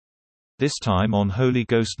This time on Holy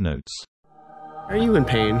Ghost Notes. Are you in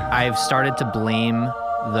pain? I've started to blame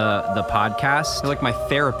the podcast. You're like my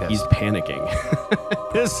therapist. He's panicking.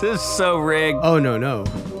 This is so rigged. Oh, no.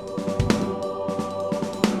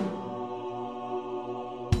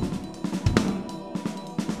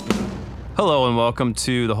 Hello and welcome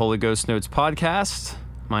to the Holy Ghost Notes podcast.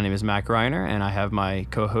 My name is Mac Reiner and I have my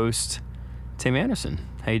co-host Tim Anderson.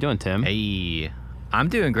 How you doing, Tim? Hey, I'm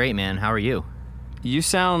doing great, man. How are you? You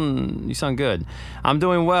sound good. I'm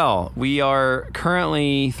doing well. We are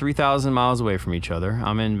currently 3,000 miles away from each other.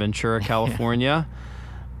 I'm in Ventura, California,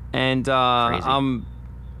 and I'm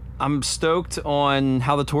stoked on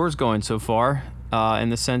how the tour is going so far.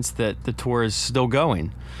 In the sense that the tour is still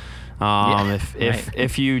going.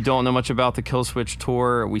 If you don't know much about the Killswitch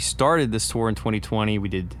tour, we started this tour in 2020. We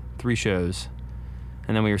did 3 shows,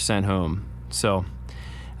 and then we were sent home. So,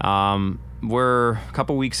 we're a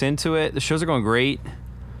couple weeks into it. The shows are going great.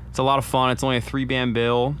 It's a lot of fun. It's only a 3-band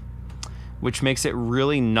bill, which makes it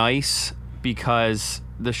really nice because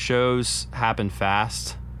the shows happen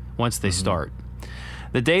fast once they start.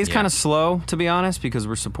 The day's kind of slow, to be honest, because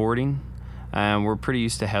we're supporting. And we're pretty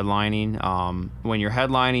used to headlining. When you're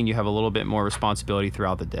headlining, you have a little bit more responsibility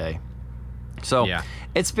throughout the day. So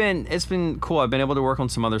it's been cool. I've been able to work on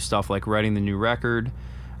some other stuff like writing the new record,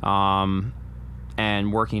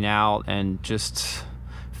 and working out, and just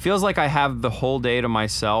feels like I have the whole day to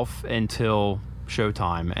myself until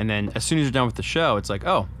showtime. And then as soon as you're done with the show, it's like,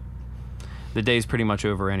 oh, the day's pretty much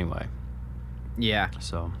over anyway. Yeah.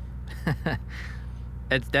 So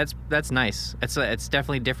that's nice. It's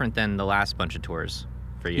definitely different than the last bunch of tours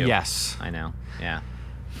for you. Yes. I know. Yeah.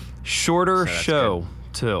 Shorter show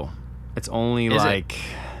too. It's only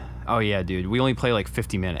oh yeah, dude. We only play like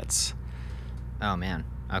 50 minutes. Oh man.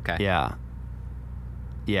 Okay. Yeah.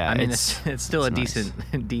 Yeah. I mean, it's still a nice.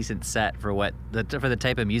 decent set for for the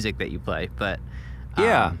type of music that you play, but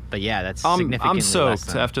yeah. But yeah, that's significantly I'm less soaked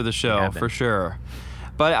than after the show for sure.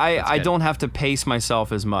 But I don't have to pace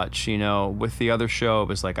myself as much, you know. With the other show, it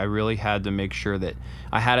was like I really had to make sure that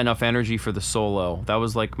I had enough energy for the solo. That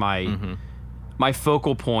was like my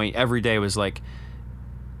focal point every day was like,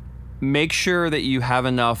 make sure that you have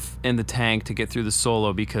enough in the tank to get through the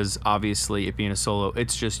solo, because obviously it being a solo,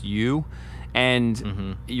 it's just you,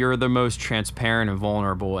 and you're the most transparent and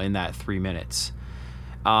vulnerable in that 3 minutes.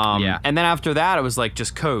 And then after that, it was like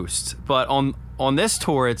just coast. But on this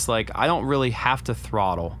tour, it's like I don't really have to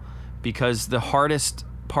throttle, because the hardest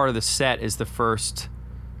part of the set is the first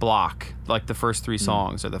block, like the first 3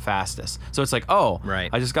 songs are the fastest. So it's like, I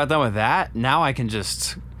just got done with that. Now I can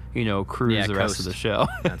just, cruise the rest of the show.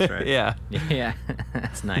 That's right. Yeah.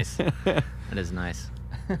 That's nice. That is nice.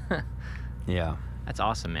 Yeah. That's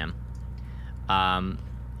awesome, man.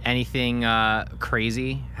 Anything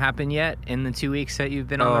crazy happen yet in the 2 weeks that you've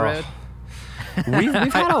been on the road? We've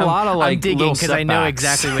had a lot of I'm digging because I know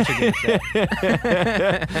exactly what you're going to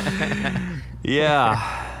say.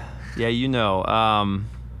 Yeah.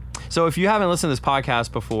 So if you haven't listened to this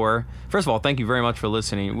podcast before, first of all, thank you very much for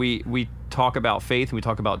listening. We talk about faith and we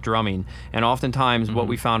talk about drumming, and oftentimes what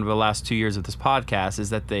we found over the last 2 years of this podcast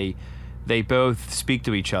is that they both speak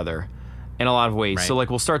to each other in a lot of ways. Right. So like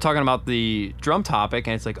we'll start talking about the drum topic,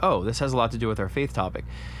 and it's like, oh, this has a lot to do with our faith topic.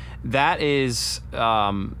 That is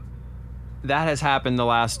that has happened the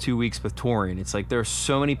last 2 weeks with touring. It's like there's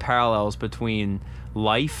so many parallels between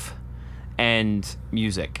life and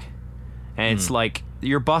music. And it's like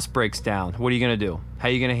your bus breaks down. What are you going to do? How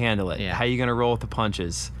are you going to handle it? Yeah. How are you going to roll with the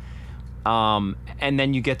punches? And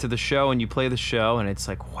then you get to the show and you play the show, and it's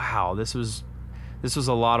like, wow, this was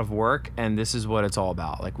a lot of work, and this is what it's all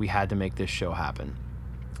about. Like, we had to make this show happen.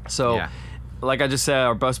 So like I just said,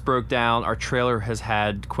 our bus broke down. Our trailer has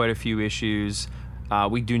had quite a few issues.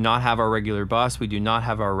 We do not have our regular bus. We do not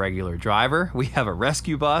have our regular driver. We have a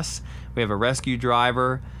rescue bus. We have a rescue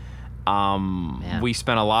driver. We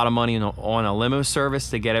spent a lot of money on a limo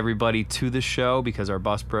service to get everybody to the show because our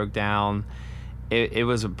bus broke down. It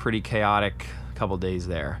was a pretty chaotic couple days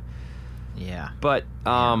there. Yeah. But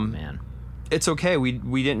man. It's okay.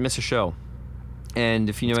 We didn't miss a show. And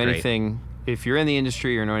if you know anything, if you're in the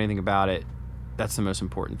industry or know anything about it, that's the most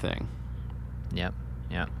important thing. Yep.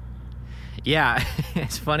 Yeah,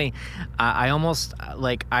 it's funny. I almost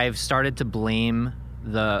I've started to blame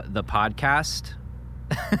the podcast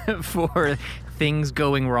for things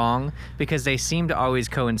going wrong, because they seem to always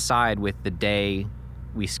coincide with the day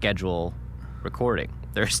we schedule recording.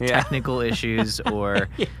 There's technical issues, or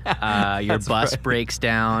your bus breaks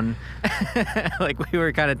down. Like, we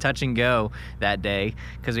were kind of touch and go that day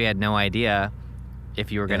because we had no idea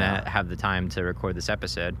if you were going to have the time to record this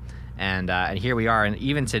episode. And here we are. And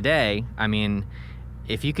even today, I mean,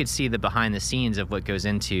 if you could see the behind the scenes of what goes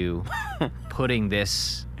into putting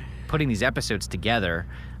these episodes together,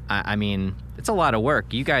 I mean, it's a lot of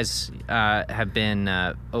work. You guys have been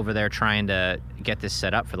over there trying to get this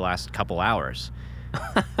set up for the last couple hours.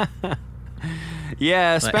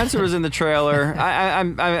 Yeah, Spencer was in the trailer.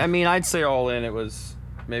 I mean, I'd say all in, it was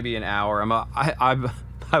maybe an hour.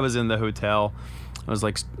 I was in the hotel. I was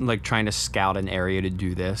like trying to scout an area to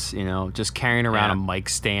do this, you know, just carrying around a mic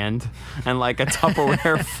stand and like a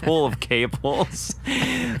Tupperware full of cables.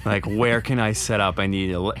 Like, where can I set up? I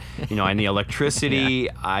need electricity.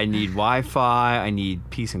 Yeah. I need Wi-Fi. I need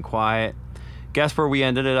peace and quiet. Guess where we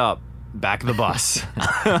ended it up? Back of the bus.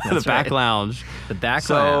 The back lounge. The back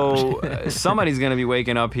lounge. So somebody's going to be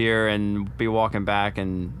waking up here and be walking back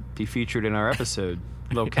and be featured in our episode.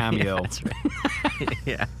 Little cameo. Yeah, that's right.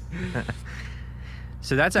 Yeah.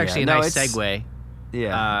 So that's actually a nice segue.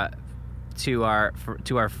 Yeah. To our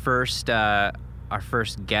first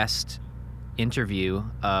guest interview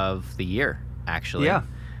of the year, actually. Yeah.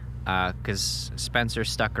 Because Spencer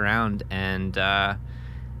stuck around, and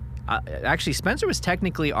actually Spencer was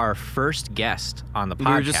technically our first guest on the podcast.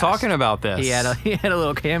 We were just talking about this. He had a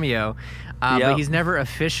little cameo. But he's never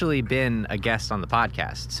officially been a guest on the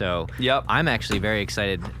podcast. So I'm actually very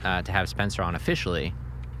excited to have Spencer on officially.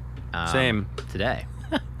 Same. Today.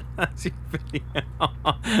 That's your video.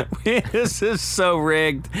 This is so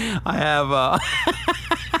rigged. I have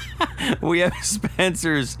we have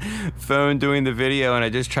Spencer's phone doing the video, and I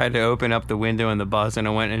just tried to open up the window in the bus, and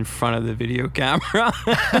I went in front of the video camera.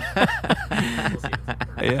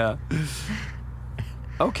 Yeah.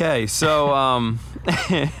 Okay, so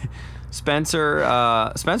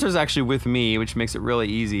Spencer's actually with me, which makes it really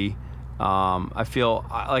easy. I feel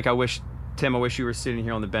like I wish you were sitting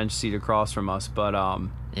here on the bench seat across from us, but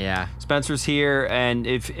yeah. Spencer's here, and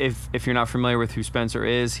if you're not familiar with who Spencer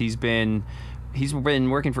is, he's been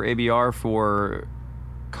working for ABR for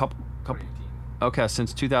couple okay,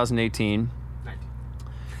 since 2018.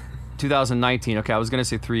 2019. Okay, I was gonna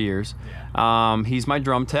say 3 years. Yeah. He's my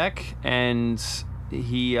drum tech, and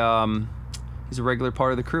he's a regular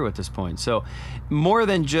part of the crew at this point. So more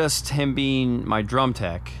than just him being my drum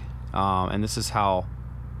tech, and this is how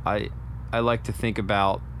I like to think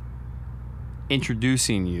about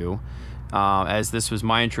introducing you, as this was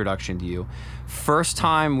my introduction to you. First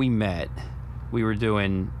time we met, we were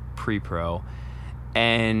doing pre-pro,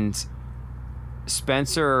 and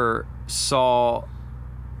Spencer saw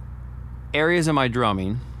areas of my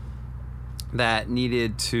drumming that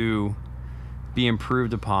needed to be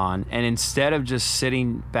improved upon, and instead of just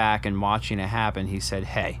sitting back and watching it happen, he said,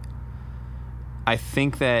 "Hey, I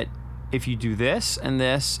think that if you do this and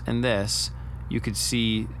this and this, you could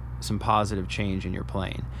see some positive change in your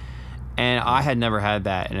playing." And I had never had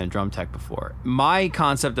that in a drum tech before. My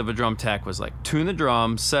concept of a drum tech was like tune the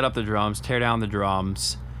drums, set up the drums, tear down the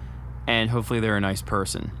drums, and hopefully they're a nice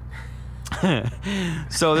person.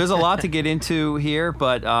 So there's a lot to get into here,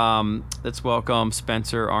 but let's welcome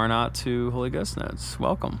Spencer Arnott to Holy Ghost Notes.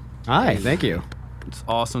 Welcome. Hi, thank you. It's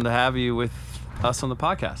awesome to have you with us on the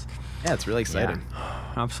podcast. Yeah, it's really exciting.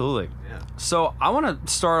 Yeah, absolutely. Yeah. So I want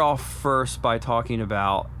to start off first by talking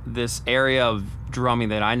about this area of drumming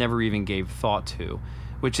that I never even gave thought to,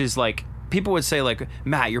 which is like, people would say like,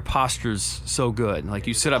 Matt, your posture's so good. Like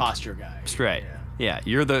you sit up posture guy. Straight. Yeah,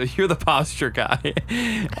 you're the posture guy.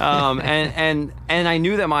 And I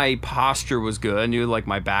knew that my posture was good. I knew like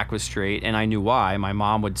my back was straight, and I knew why. My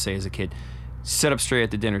mom would say as a kid, sit up straight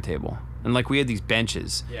at the dinner table. And like we had these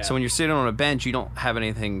benches. Yeah. So when you're sitting on a bench, you don't have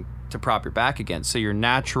anything to prop your back against. So your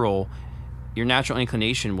natural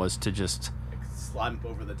inclination was to just like slump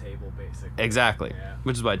over the table, basically. Exactly. Yeah.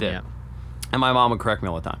 Which is what I did. Yeah. And my mom would correct me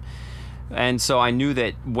all the time. And so I knew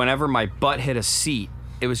that whenever my butt hit a seat,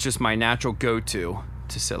 it was just my natural go-to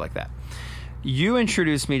to sit like that. You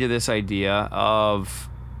introduced me to this idea of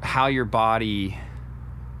how your body,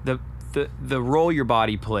 the role your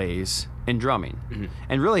body plays in drumming, mm-hmm.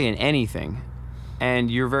 and really in anything.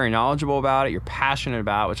 And you're very knowledgeable about it. You're passionate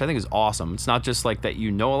about it, which I think is awesome. It's not just like that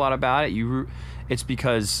you know a lot about it. It's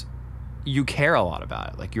because you care a lot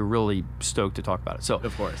about it. Like you're really stoked to talk about it. So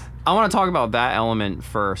of course, I want to talk about that element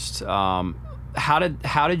first. How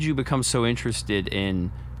did you become so interested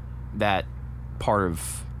in that part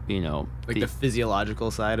of, like the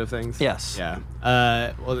physiological side of things? Yes. Yeah.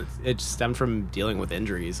 Well, it stemmed from dealing with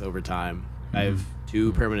injuries over time. Mm-hmm. I have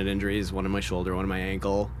two permanent injuries, one in my shoulder, one in my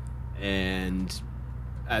ankle, and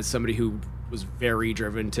as somebody who was very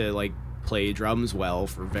driven to like play drums well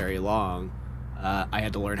for very long, I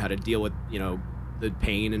had to learn how to deal with the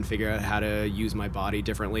pain and figure out how to use my body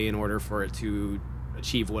differently in order for it to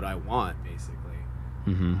achieve what I want, basically.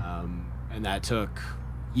 Mm-hmm. and that took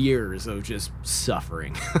years of just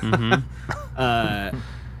suffering.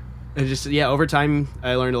 And just over time,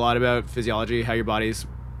 I learned a lot about physiology, how your body's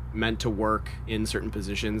meant to work in certain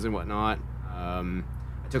positions and whatnot. I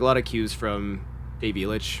took a lot of cues from Dave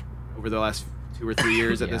Elich over the last 2 or 3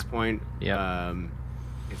 years at this point.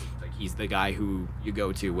 Like he's the guy who you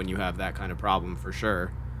go to when you have that kind of problem for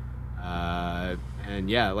sure. And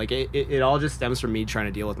like it all just stems from me trying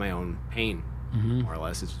to deal with my own pain, more or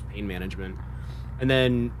less. It's just pain management. And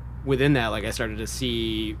then within that, like I started to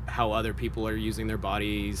see how other people are using their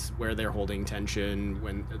bodies, where they're holding tension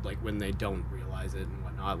when they don't realize it and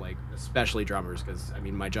whatnot, like especially drummers, because I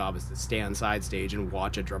mean my job is to stay on side stage and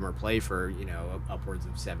watch a drummer play for upwards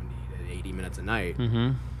of 70 to 80 minutes a night.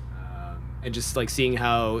 And just like seeing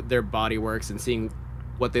how their body works and seeing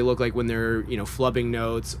what they look like when they're flubbing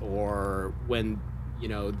notes, or when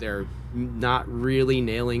they're not really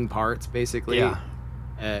nailing parts, basically.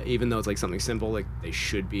 Even though it's like something simple, like they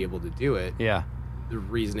should be able to do it. The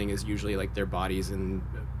reasoning is usually like their bodies and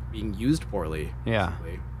being used poorly.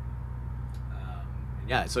 Basically.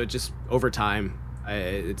 So it just over time,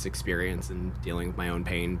 it's experience and dealing with my own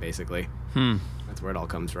pain, basically. That's where it all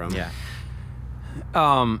comes from.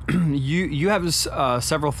 You have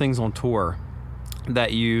several things on tour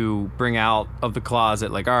that you bring out of the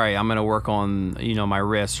closet, like, all right, I'm going to work on my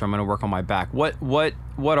wrists, or I'm going to work on my back. What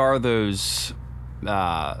are those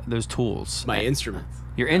tools? My instruments.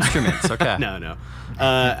 Your instruments. Okay. No.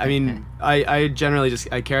 I mean, I generally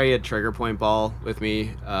I carry a trigger point ball with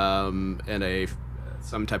me, and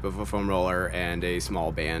some type of a foam roller and a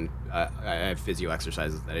small band. I have physio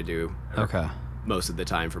exercises that I do. Okay. Most of the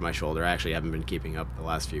time for my shoulder. I actually haven't been keeping up the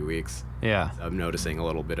last few weeks. So I'm noticing a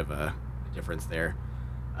little bit of a difference there.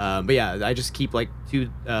 But I just keep like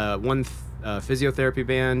one physiotherapy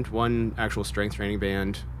band, one actual strength training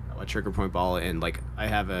band, a trigger point ball, and like I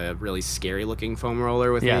have a really scary looking foam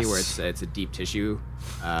roller with me, where it's a deep tissue,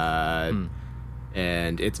 and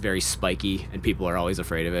it's very spiky, and people are always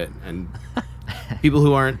afraid of it. And people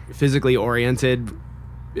who aren't physically oriented,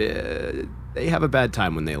 they have a bad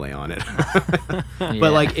time when they lay on it.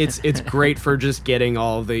 But like it's great for just getting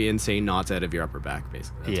all the insane knots out of your upper back,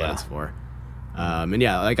 basically. That's what it's for. And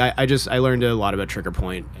like I learned a lot about trigger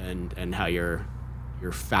point and how your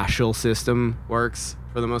fascial system works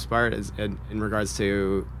for the most part, in regards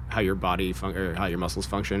to how your body or how your muscles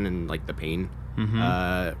function, and like the pain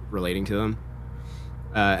relating to them.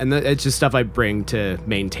 And it's just stuff I bring to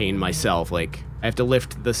maintain myself. Like I have to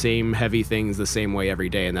lift the same heavy things the same way every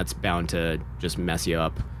day, and that's bound to just mess you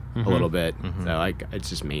up a little bit. So it's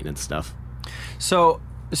just maintenance stuff. So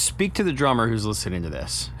speak to the drummer who's listening to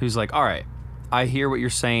this, who's like, all right, I hear what you're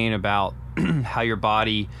saying about how your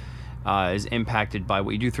body is impacted by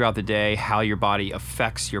what you do throughout the day, how your body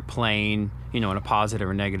affects your playing, in a positive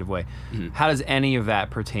or negative way. How does any of that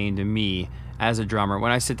pertain to me as a drummer?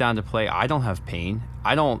 When I sit down to play, I don't have pain.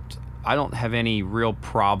 I don't have any real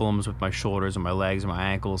problems with my shoulders or my legs or my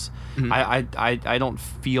ankles. I don't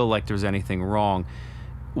feel like there's anything wrong.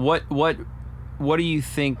 What do you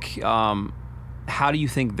think? How do you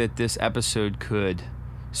think that this episode could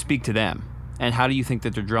speak to them? And how do you think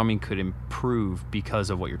that their drumming could improve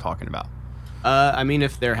because of what you're talking about? I mean,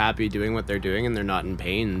 if they're happy doing what they're doing and they're not in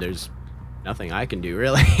pain, there's nothing I can do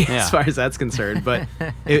really as far as that's concerned. But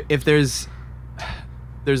if there's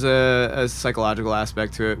a psychological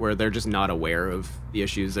aspect to it where they're just not aware of the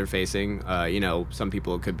issues they're facing. Some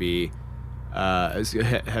people could be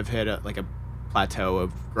have hit a plateau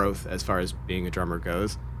of growth as far as being a drummer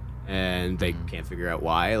goes, and they can't figure out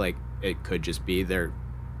why. Like it could just be they're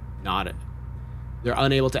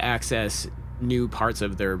unable to access new parts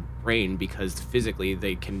of their brain because physically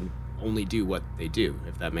they can only do what they do,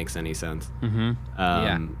 if that makes any sense.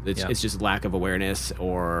 It's just lack of awareness,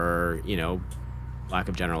 or lack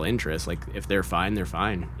of general interest. Like if they're fine, they're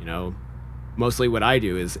fine. Mostly what I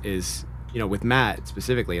do is with Matt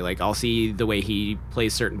specifically, like I'll see the way he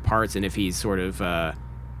plays certain parts, and if he's sort of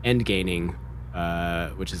end gaining,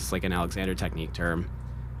 which is like an Alexander technique term.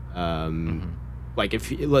 Like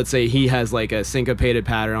if let's say he has like a syncopated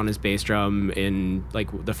pattern on his bass drum in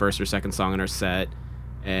like the first or second song in our set,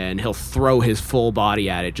 and he'll throw his full body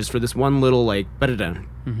at it just for this one little like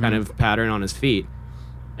kind of pattern on his feet,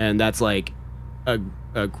 and that's like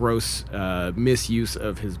a gross misuse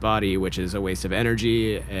of his body, which is a waste of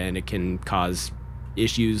energy, and it can cause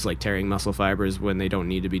issues like tearing muscle fibers when they don't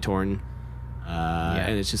need to be torn.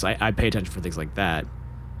 And it's just I pay attention for things like that.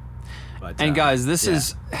 But, and guys, this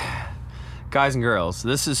is guys and girls,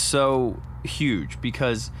 this is so huge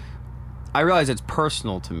because I realize it's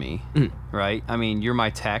personal to me, right? I mean, you're my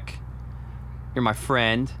tech, you're my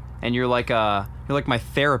friend, and you're like a You're like my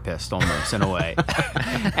therapist almost in a way.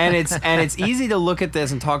 and it's easy to look at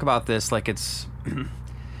this and talk about this like it's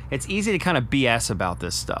easy to kind of BS about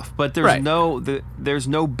this stuff, but there's there's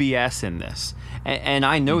no BS in this. And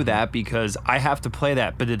I know that because I have to play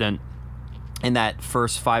that in that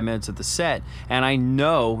first 5 minutes of the set, and I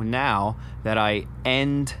know now that I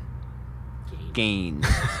end game.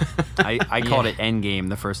 I called it end game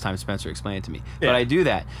the first time Spencer explained it to me, but I do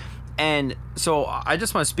that. And so I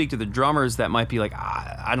just want to speak to the drummers that might be like,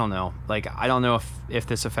 I don't know. Like, I don't know if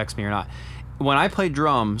this affects me or not. When I play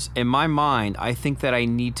drums, in my mind, I think that I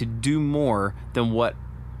need to do more than what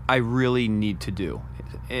I really need to do.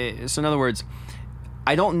 So in other words,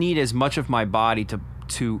 I don't need as much of my body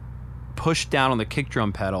to push down on the kick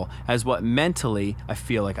drum pedal as what mentally I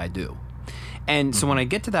feel like I do. And so when I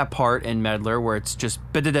get to that part in Meddler where it's just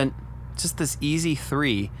this easy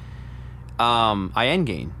 3, I end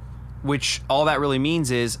gain. Which all that really means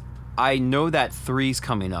is I know that 3's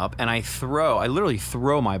coming up, and I literally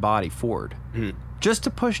throw my body forward just to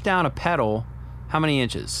push down a pedal. How many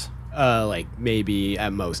inches? Like maybe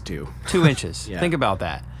at most 2. 2 inches. Yeah. Think about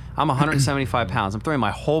that. I'm 175 pounds. I'm throwing my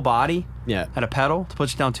whole body at a pedal to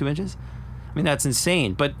push it down 2 inches. I mean, that's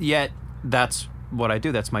insane. But yet, that's what I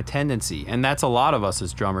do. That's my tendency, and that's a lot of us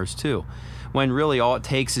as drummers too. When really all it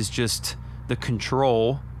takes is just the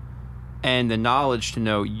control and the knowledge to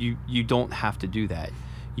know you don't have to do that.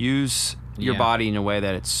 Use your body in a way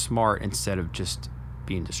that it's smart instead of just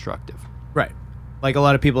being destructive. Right. Like a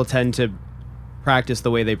lot of people tend to practice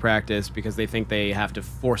the way they practice because they think they have to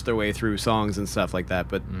force their way through songs and stuff like that.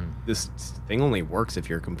 But this thing only works if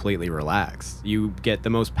you're completely relaxed. You get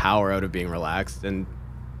the most power out of being relaxed, and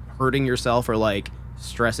hurting yourself or like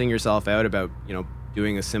stressing yourself out about,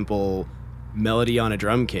 doing a simple melody on a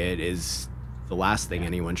drum kit is the last thing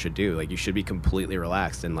anyone should do. Like, you should be completely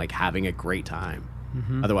relaxed and like having a great time.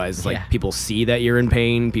 Otherwise, like, people see that you're in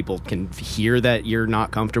pain, people can hear that you're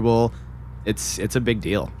not comfortable. It's a big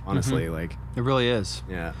deal, honestly. Like, it really is.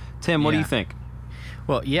 Yeah. Tim, what do you think?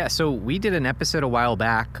 Well, so we did an episode a while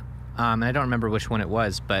back, and I don't remember which one it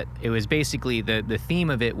was, but it was basically the theme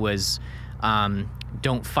of it was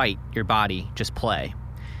don't fight your body, just play.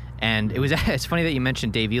 And it's funny that you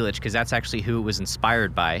mentioned Dave Elitch, because that's actually who it was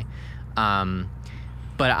inspired by.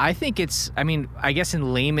 But I think I guess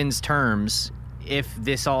in layman's terms, if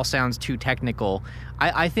this all sounds too technical,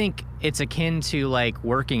 I think it's akin to like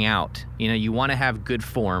working out. You want to have good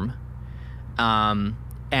form. And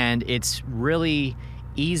it's really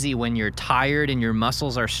easy when you're tired and your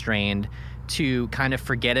muscles are strained to kind of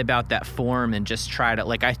forget about that form and just try to,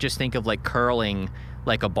 like, I just think of like curling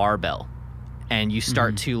like a barbell, and you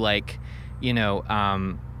start to like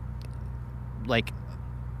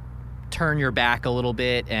turn your back a little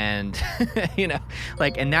bit, and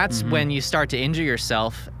and that's when you start to injure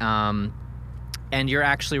yourself, and you're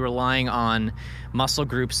actually relying on muscle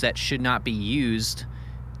groups that should not be used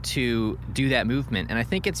to do that movement. And I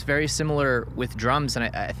think it's very similar with drums, and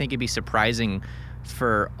I think it'd be surprising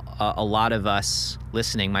for a lot of us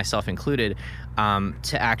listening, myself included,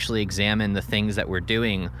 to actually examine the things that we're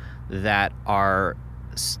doing that are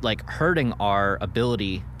like hurting our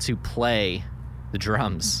ability to play the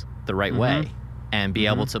drums the right way and be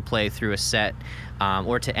able to play through a set,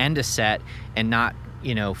 or to end a set and not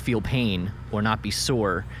feel pain or not be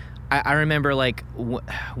sore. I remember like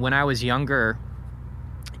when I was younger,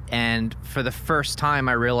 and for the first time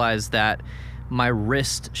I realized that my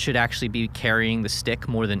wrist should actually be carrying the stick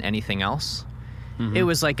more than anything else. It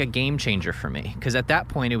was like a game changer for me, because at that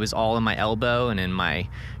point it was all in my elbow and in my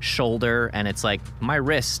shoulder, and it's like my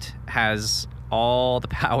wrist has all the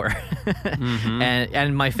power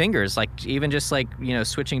and my fingers, like even just like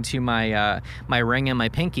switching to my my ring and my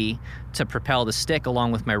pinky to propel the stick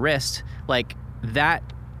along with my wrist, like that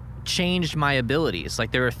changed my abilities.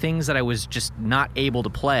 Like there are things that I was just not able to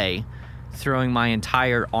play throwing my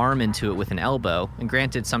entire arm into it with an elbow, and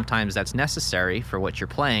granted sometimes that's necessary for what you're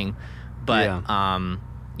playing, but I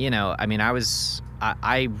mean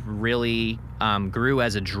I really grew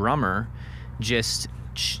as a drummer just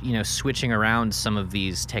switching around some of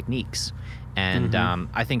these techniques, and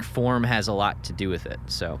I think form has a lot to do with it.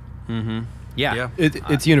 So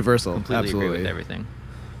it's universal. Completely Absolutely agree with everything.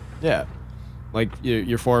 Yeah, like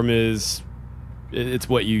your form it's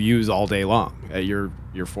what you use all day long.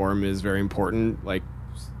 Your form is very important. Like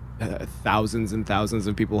thousands and thousands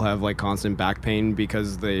of people have like constant back pain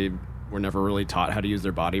because they were never really taught how to use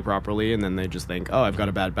their body properly, and then they just think, oh, I've got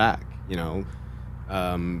a bad back,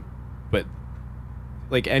 but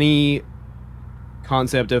like any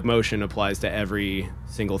concept of motion applies to every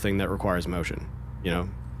single thing that requires motion.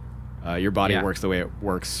 Your body works the way it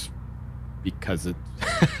works because it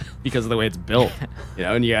because of the way it's built,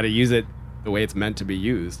 and you got to use it the way it's meant to be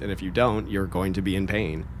used. And if you don't, you're going to be in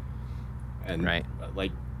pain. And Right.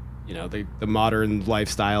 like, the modern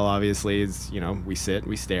lifestyle obviously is, we sit,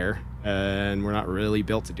 we stare, and we're not really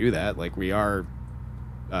built to do that. Like, we are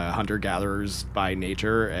hunter-gatherers by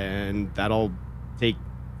nature, and that'll take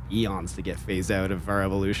eons to get phased out of our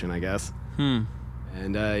evolution, I guess. And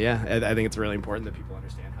I think it's really important that people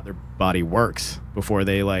understand how their body works before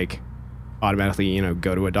they like automatically,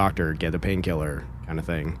 go to a doctor, get a painkiller kind of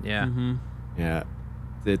thing. Yeah. Yeah.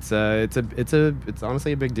 It's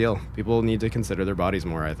honestly a big deal. People need to consider their bodies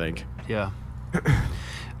more, I think. Yeah.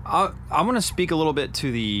 I want to speak a little bit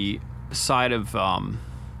to the side of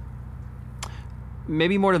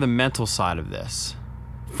maybe more to the mental side of this,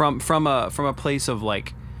 from a place of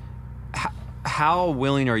like, how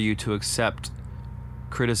willing are you to accept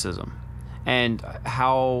criticism, and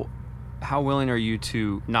how willing are you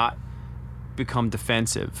to not become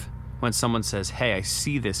defensive when someone says, "Hey, I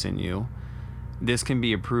see this in you. This can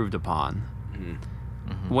be improved upon."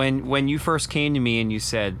 When you first came to me and you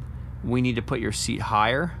said, "We need to put your seat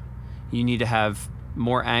higher. You need to have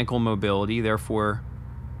more ankle mobility. Therefore,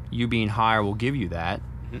 you being higher will give you that.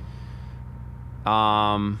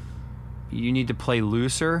 You need to play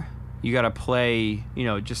looser. You got to play,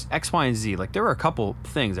 just X, Y, and Z." Like, there were a couple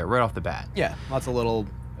things that right off the bat. Yeah, lots of little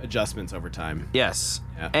adjustments over time. Yes.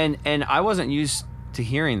 Yeah. And I wasn't used to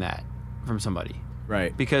hearing that from somebody.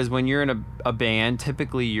 Right. Because when you're in a band,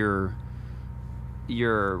 typically you're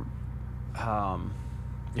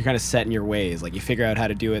kind of set in your ways. Like, you figure out how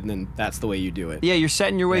to do it, and then that's the way you do it. Yeah, you're set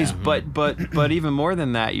in your ways, Yeah. but even more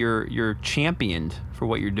than that, you're championed for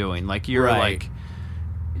what you're doing. Like, you're Right. like,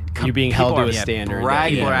 You're being held to a Yeah, standard.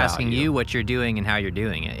 bragging People are about asking you what you're doing and how you're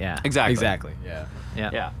doing it. Yeah. exactly. Yeah. Yeah.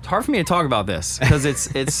 Yeah, it's hard for me to talk about this because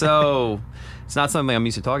it's not something I'm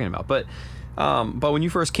used to talking about. But when you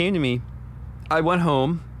first came to me, I went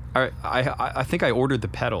home. I think I ordered the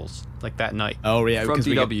pedals like that night. Oh, yeah, from because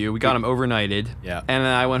DW. We got them overnighted. Yeah. And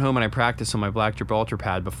then I went home and I practiced on my Black Drip Ultra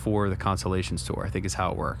pad before the Constellations tour. I think is how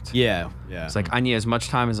it worked. Yeah. It's like, I need as much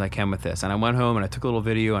time as I can with this. And I went home and I took a little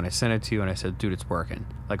video and I sent it to you and I said, "Dude, it's working.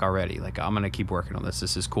 Like, already. Like, I'm going to keep working on this.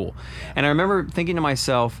 This is cool." And I remember thinking to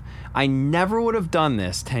myself, I never would have done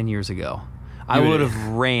this 10 years ago. I You would- would have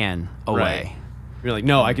ran away. Right. You're like,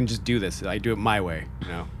 "No, I can just do this. I do it my way."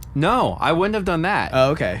 No, I wouldn't have done that. Oh,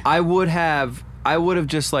 okay. I would have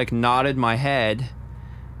just like nodded my head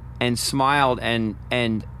and smiled and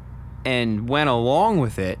went along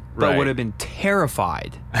with it, but Right. would have been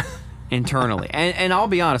terrified internally. And I'll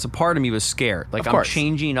be honest, a part of me was scared. Like, Of I'm course.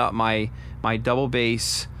 changing up my double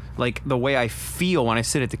bass, like the way I feel when I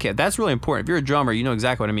sit at the kit. That's really important. If you're a drummer, you know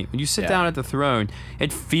exactly what I mean. When you sit Yeah. down at the throne,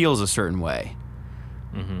 it feels a certain way.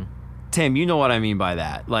 Tim, you know what I mean by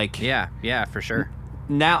that. Like, Yeah. Yeah, for sure.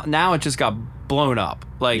 now it just got blown up.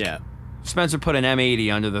 Like, Yeah. Spencer put an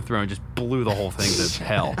M80 under the throne, just blew the whole thing to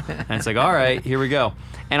hell. And it's like, all right, here we go.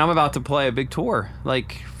 And I'm about to play a big tour,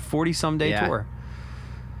 like 40-some day Yeah. tour.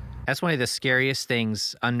 That's one of the scariest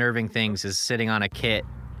things, unnerving things, is sitting on a kit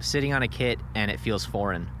and it feels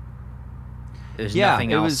foreign. There's Yeah,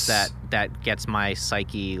 nothing it else was- that gets my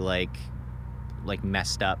psyche like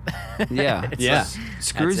messed up. Yeah. It's Yeah. like-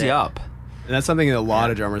 Screws that's you it. up. And that's something that a lot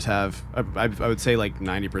of drummers have. I would say like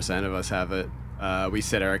 90% of us have it. We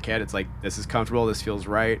sit at our kit. It's like, this is comfortable. This feels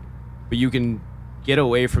right. But you can get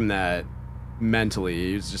away from that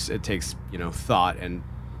mentally. It takes, thought and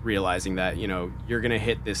realizing that, you're going to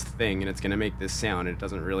hit this thing and it's going to make this sound. And it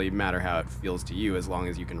doesn't really matter how it feels to you as long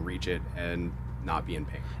as you can reach it and not be in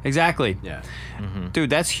pain. Exactly. Yeah. Dude,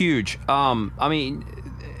 that's huge. I mean,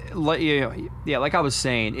 like I was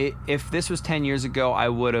saying, if this was 10 years ago, I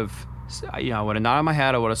would have, I would have nodded my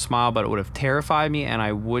head, I would have smiled, but it would have terrified me, and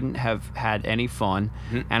I wouldn't have had any fun,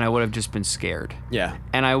 and I would have just been scared. Yeah.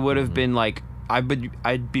 And I would have been like,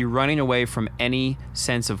 I'd be running away from any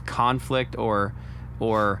sense of conflict or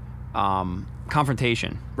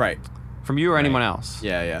confrontation Right. from you or anyone else.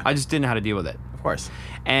 Yeah, yeah. I just didn't know how to deal with it. Of course.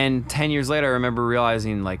 And 10 years later, I remember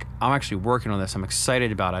realizing, like, I'm actually working on this. I'm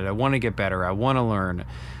excited about it. I want to get better. I want to learn.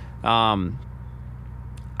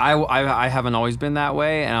 I haven't always been that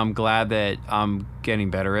way, and I'm glad that I'm getting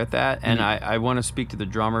better at that. And I want to speak to the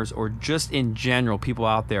drummers, or just in general, people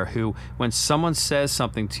out there who, when someone says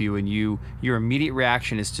something to you and your immediate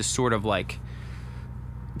reaction is to sort of like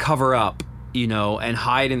cover up, and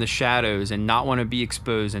hide in the shadows and not want to be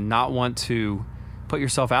exposed and not want to put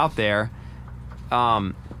yourself out there.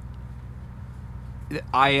 I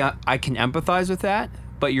can empathize with that,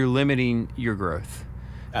 but you're limiting your growth.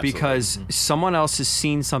 Absolutely. Because someone else has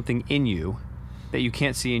seen something in you that you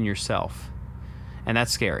can't see in yourself. And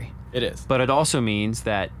that's scary. It is. But it also means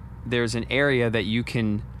that there's an area that you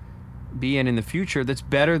can be in the future that's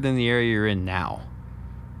better than the area you're in now,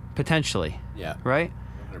 potentially. Yeah. Right?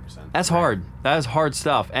 100%. That's hard. That is hard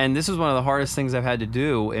stuff. And this is one of the hardest things I've had to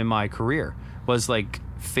do in my career, was like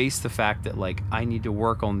face the fact that like I need to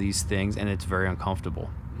work on these things, and it's very uncomfortable.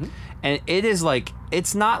 Mm-hmm. And it is like,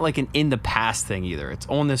 it's not like an in the past thing either. It's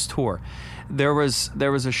on this tour. There was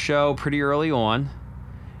a show pretty early on.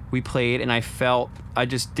 We played, and I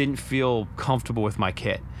just didn't feel comfortable with my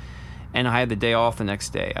kit. And I had the day off the next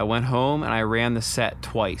day. I went home and I ran the set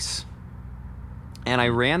twice. And I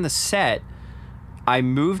ran the set, I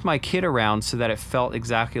moved my kit around so that it felt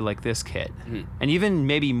exactly like this kit. Mm-hmm. And even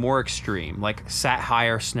maybe more extreme, like sat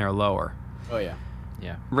higher, snare lower. Oh, yeah.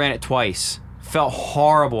 Yeah. Ran it twice. Felt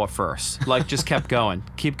horrible at first. Like, just kept going.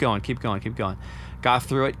 Keep going. Got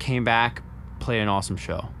through it, came back, played an awesome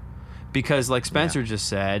show. Because like Spencer just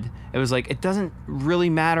said, it was like, it doesn't really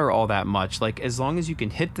matter all that much. Like, as long as you can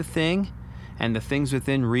hit the thing and the thing's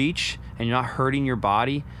within reach and you're not hurting your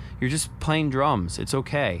body, you're just playing drums. It's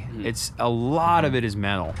okay. Mm-hmm. It's a lot of it is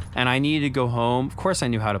mental. And I needed to go home. Of course I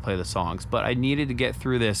knew how to play the songs, but I needed to get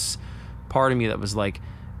through this part of me that was like,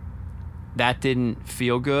 that didn't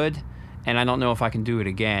feel good, and I don't know if I can do it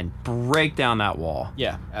again. Break down that wall.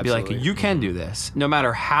 Yeah, absolutely. Be like, you can do this. No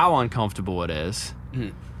matter how uncomfortable it is.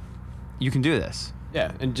 Mm-hmm. You can do this.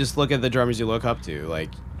 Yeah, and just look at the drummers you look up to.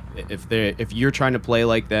 Like, if you're trying to play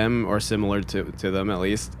like them or similar to them at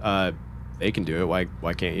least, they can do it.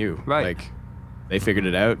 Why can't you? Right. Like, they figured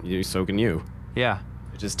it out. So can you. Yeah.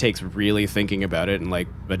 It just takes really thinking about it and like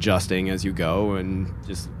adjusting as you go, and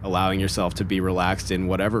just allowing yourself to be relaxed in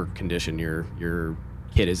whatever condition your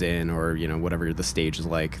kid is in, or whatever the stage is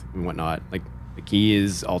like and whatnot. Like, the key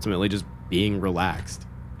is ultimately just being relaxed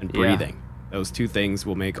and breathing. Yeah. Those two things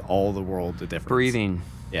will make all the world a difference. Breathing.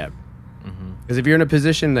 Yeah. Because if you're in a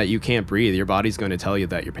position that you can't breathe, your body's going to tell you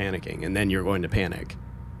that you're panicking, and then you're going to panic.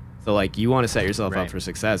 So, like, you want to set yourself up for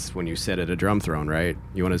success when you sit at a drum throne, right?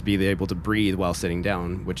 You want to be able to breathe while sitting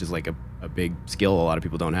down, which is, like, a big skill a lot of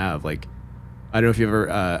people don't have. Like, I don't know if you've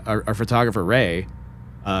ever... our photographer, Ray,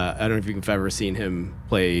 I don't know if you've ever seen him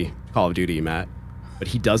play Call of Duty, Matt, but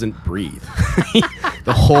he doesn't breathe.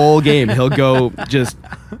 The whole game, he'll go just...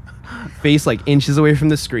 face like inches away from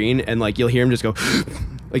the screen, and like you'll hear him just go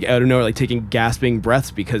like out of nowhere, like taking gasping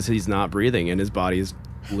breaths because he's not breathing, and his body is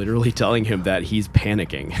literally telling him that he's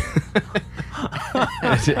panicking.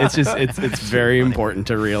 it's very important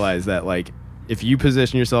to realize that, like, if you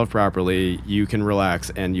position yourself properly, you can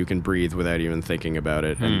relax and you can breathe without even thinking about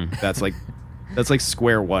it. And that's like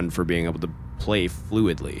square one for being able to play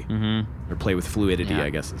fluidly, or play with fluidity,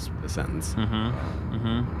 I guess is the sentence.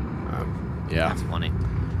 Yeah, that's funny.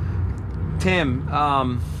 Tim,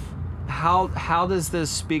 how does this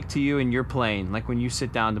speak to you in your playing? Like, when you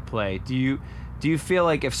sit down to play, do you feel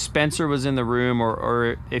like if Spencer was in the room,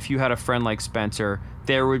 or if you had a friend like Spencer,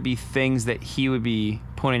 there would be things that he would be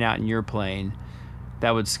pointing out in your playing that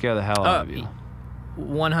would scare the hell out of you?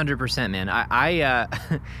 100%, man. I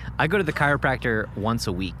go to the chiropractor once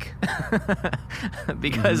a week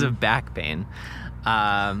because of back pain,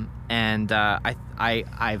 and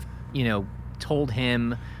I've told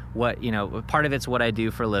him what, part of it's what I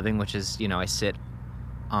do for a living, which is, I sit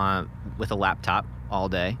with a laptop all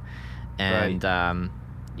day, and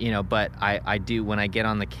but I do, when I get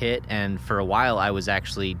on the kit, and for a while I was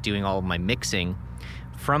actually doing all of my mixing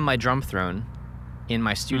from my drum throne in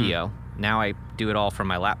my studio. Now I do it all from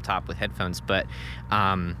my laptop with headphones, but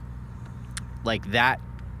like that,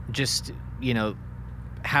 just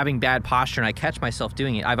having bad posture, and I catch myself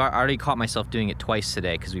doing it. I've already caught myself doing it twice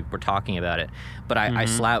today because we were talking about it. But I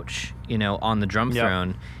slouch, on the drum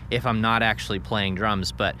throne if I'm not actually playing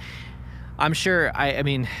drums. But I'm sure,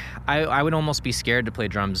 I would almost be scared to play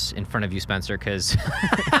drums in front of you, Spencer, because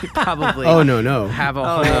you probably have a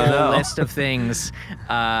whole list of things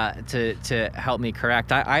to help me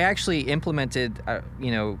correct. I actually implemented,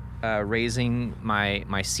 raising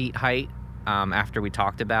my seat height after we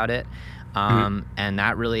talked about it. And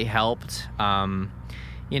that really helped.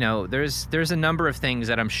 There's a number of things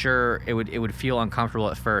that I'm sure it would feel uncomfortable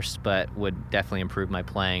at first, but would definitely improve my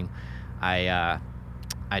playing. I'm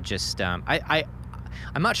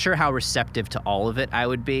not sure how receptive to all of it I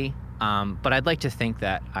would be, but I'd like to think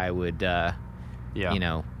that I would, try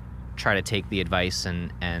to take the advice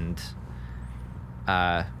and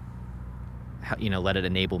let it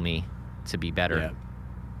enable me to be better. Yeah.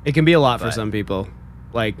 It can be a lot for some people.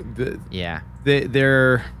 Like,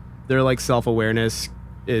 their like self-awareness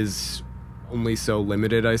is only so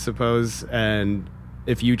limited, I suppose. And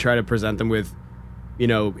if you try to present them with,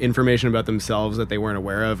 information about themselves that they weren't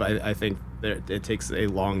aware of, I think it takes a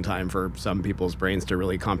long time for some people's brains to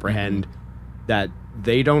really comprehend that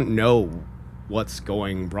they don't know what's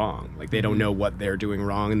going wrong. Like, they don't know what they're doing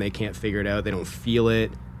wrong, and they can't figure it out. They don't feel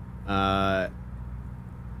it. But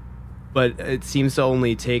it seems to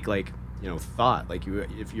only take, like, thought. Like,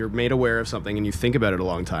 if you're made aware of something and you think about it a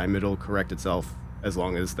long time, it'll correct itself as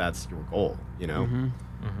long as that's your goal, And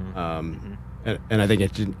I think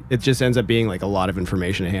it just ends up being like a lot of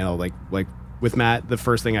information to handle. Like with Matt, the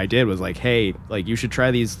first thing I did was like, hey, like, you should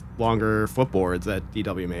try these longer footboards that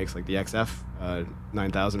DW makes, like the XF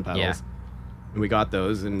 9000 pedals. Yeah. And we got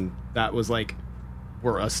those, and that was like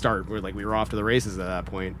a start. We were off to the races at that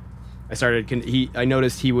point. I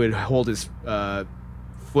noticed he would hold his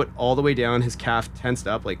foot all the way down, his calf tensed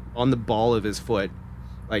up, like on the ball of his foot,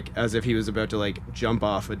 like as if he was about to like jump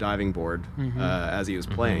off a diving board as he was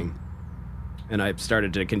playing. And I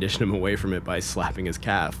started to condition him away from it by slapping his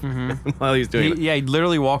calf while he was doing it. Yeah, he'd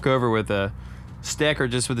literally walk over with a stick or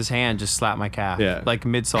just with his hand, just slap my calf. Yeah. Like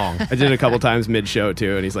mid-song. I did it a couple times mid-show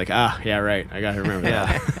too, and he's like, yeah, right. I got to remember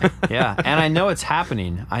that. Yeah, and I know it's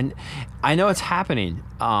happening. I know it's happening.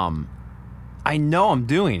 I know I'm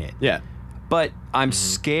doing it. Yeah. But I'm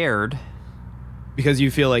scared. Because you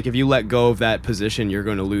feel like if you let go of that position, you're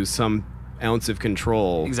going to lose some ounce of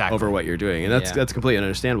control over what you're doing, and that's completely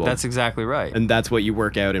understandable. That's exactly right. And that's what you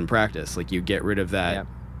work out in practice. Like, you get rid of that.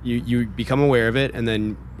 You become aware of it, and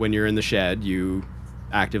then when you're in the shed, you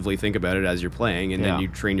actively think about it as you're playing, and then you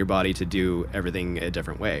train your body to do everything a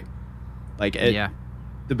different way. Like,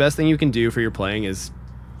 the best thing you can do for your playing is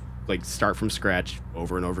like start from scratch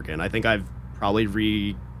over and over again. I think I've probably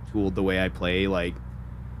retooled the way I play like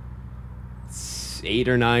 8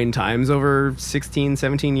 or 9 times over 16,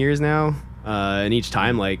 17 years now. And each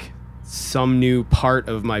time, like, some new part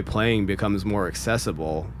of my playing becomes more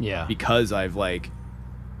accessible. Yeah. Because I've, like,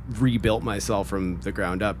 rebuilt myself from the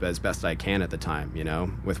ground up as best I can at the time,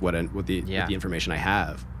 with the information I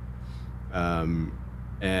have. And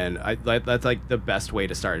that's, like, the best way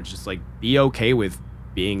to start. It's just, like, be okay with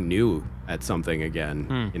being new at something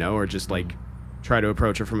again, or just, like, try to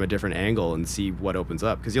approach it from a different angle and see what opens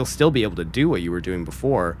up, because you'll still be able to do what you were doing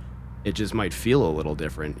before. It just might feel a little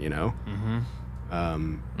different, And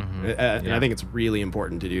I think it's really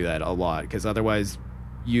important to do that a lot, because otherwise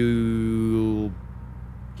you'll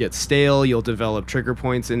get stale. You'll develop trigger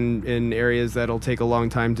points in areas that'll take a long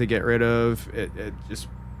time to get rid of. It just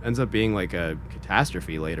ends up being like a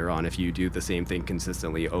catastrophe later on if you do the same thing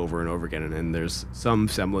consistently over and over again, and there's some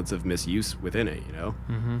semblance of misuse within it,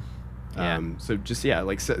 So just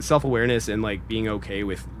like self-awareness and like being okay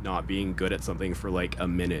with not being good at something for like a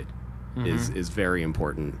minute is very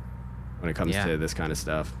important when it comes to this kind of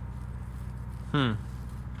stuff.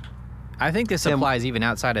 I think this applies even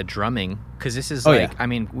outside of drumming, because this is I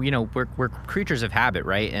mean, we're creatures of habit,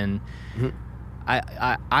 right? And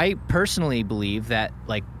I personally believe that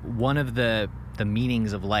like one of the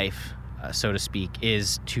meanings of life, so to speak,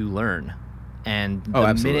 is to learn. And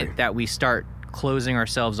the minute that we start closing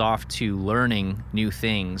ourselves off to learning new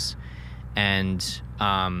things and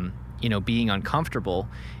being uncomfortable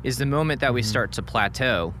is the moment that we start to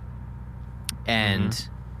plateau and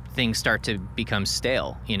things start to become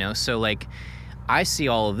stale, so like I see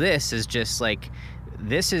all of this as just like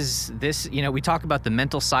this we talk about the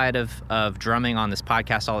mental side of drumming on this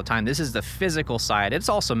podcast all the time. This is the physical side. It's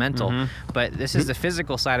also mental, but this is the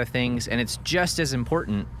physical side of things, and it's just as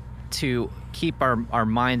important to keep our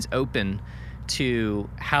minds open to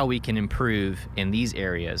how we can improve in these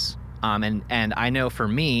areas. And I know for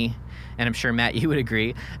me, and I'm sure Matt, you would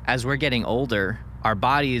agree, as we're getting older, our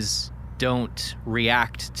bodies don't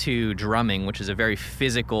react to drumming, which is a very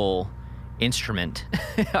physical instrument.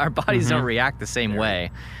 Our bodies don't react the same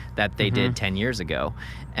way that they did 10 years ago.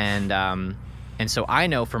 And so I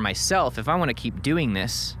know for myself, if I want to keep doing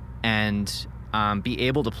this and be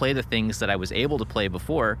able to play the things that I was able to play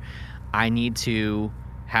before, I need to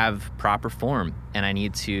have proper form, and I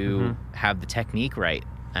need to have the technique right.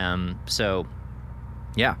 So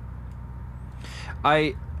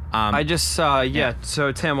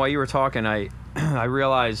Tim, while you were talking, I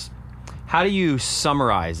realized, how do you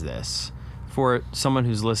summarize this for someone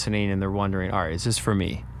who's listening and they're wondering, all right, is this for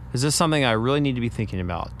me? Is this something I really need to be thinking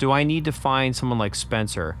about? Do I need to find someone like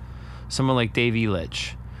Spencer, someone like Dave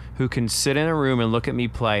Elich, who can sit in a room and look at me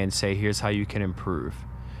play and say, here's how you can improve?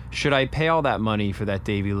 Should I pay all that money for that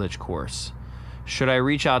Dave Elich course? Should I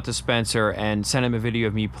reach out to Spencer and send him a video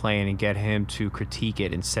of me playing and get him to critique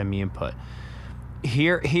it and send me input?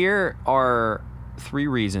 Here are 3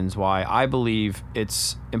 reasons why I believe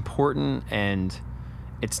it's important, and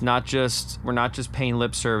it's not just, we're not just paying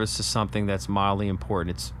lip service to something that's mildly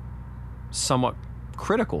important. It's somewhat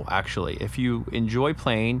critical, actually, if you enjoy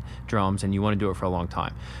playing drums and you want to do it for a long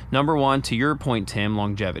time. Number one, to your point, Tim,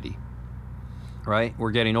 longevity. Right?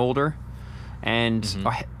 We're getting older, and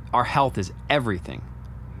our health is everything.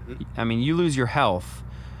 I mean, you lose your health,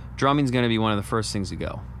 drumming's going to be one of the first things to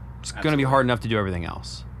go. It's going to be hard enough to do everything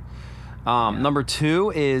else. Number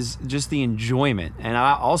two is just the enjoyment. And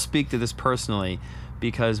I'll speak to this personally,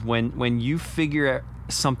 because when you figure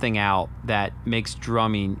something out that makes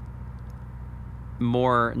drumming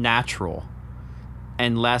more natural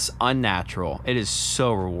and less unnatural, it is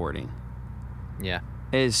so rewarding. Yeah.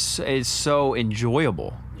 It is so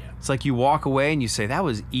enjoyable. Yeah. It's like you walk away and you say, that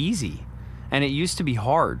was easy. And it used to be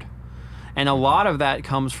hard. And a lot of that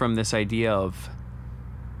comes from this idea of,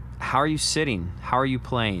 how are you sitting? How are you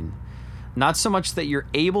playing? Not so much that you're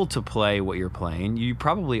able to play what you're playing. You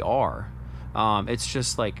probably are. It's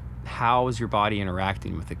just like, how is your body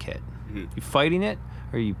interacting with the kit? You fighting it,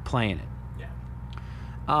 or are you playing it?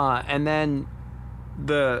 Yeah. And then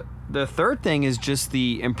the third thing is just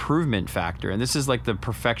the improvement factor. And this is like the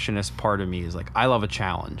perfectionist part of me, is like, I love a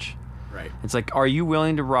challenge. Right. It's like, are you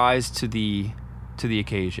willing to rise to the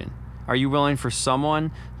occasion? Are you willing for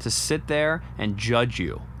someone to sit there and judge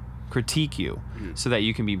you, critique you, so that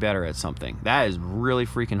you can be better at something? That is really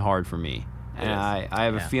freaking hard for me. And I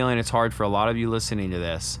have a feeling it's hard for a lot of you listening to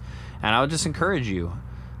this. And I would just encourage you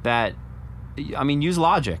that, I mean, use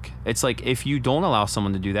logic. It's like, if you don't allow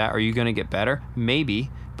someone to do that, are you going to get better? Maybe,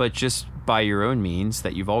 but just by your own means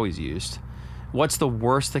that you've always used. What's the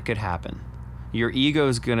worst that could happen? Your ego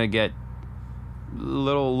is going to get a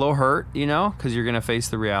little hurt, you know, because you're going to face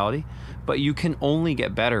the reality. But you can only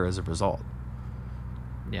get better as a result.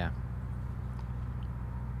 Yeah.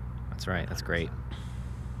 That's right. That's great.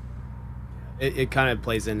 It kind of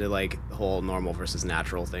plays into like the whole normal versus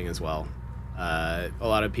natural thing as well. A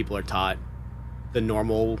lot of people are taught the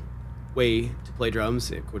normal way to play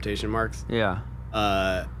drums, in quotation marks. Yeah.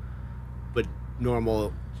 But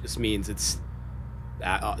normal just means it's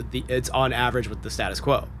on average with the status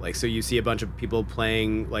quo. Like, so you see a bunch of people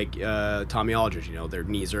playing like Tommy Aldridge, you know, their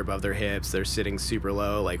knees are above their hips, they're sitting super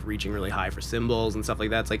low, like reaching really high for cymbals and stuff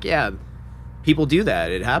like that. It's like, yeah, people do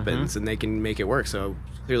that. It happens, and they can make it work. So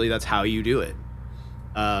clearly that's how you do it.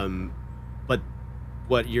 But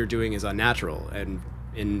what you're doing is unnatural, and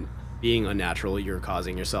in being unnatural, you're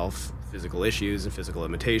causing yourself physical issues and physical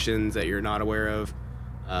limitations that you're not aware of.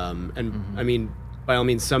 I mean, by all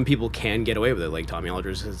means, some people can get away with it. Like Tommy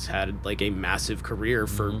Aldridge has had like a massive career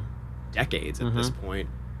for decades at this point.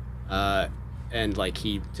 And like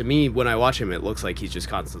to me, when I watch him, it looks like he's just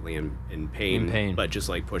constantly in pain, but just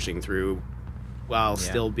like pushing through while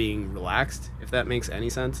still being relaxed, if that makes any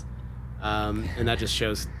sense. And that just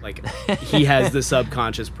shows like he has the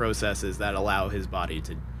subconscious processes that allow his body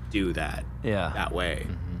to do that that way.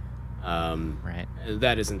 Right.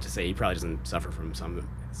 That isn't to say he probably doesn't suffer from some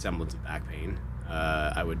semblance of back pain.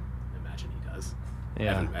 I would imagine he does. I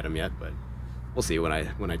haven't met him yet, but we'll see when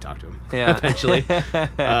I talk to him. Yeah. Eventually.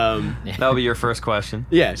 That'll be your first question.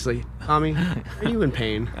 Yeah, it's like, Tommy, are you in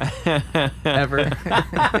pain? Ever?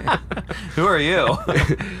 Who are you?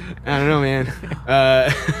 I don't know, man.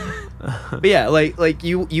 But yeah, like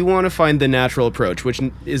you want to find the natural approach, which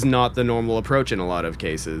is not the normal approach in a lot of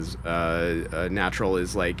cases. Natural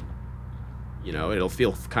is like, you know, it'll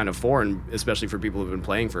feel kind of foreign, especially for people who've been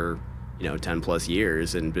playing for, 10 plus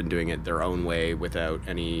years and been doing it their own way without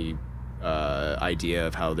any idea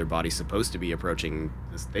of how their body's supposed to be approaching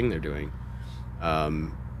this thing they're doing.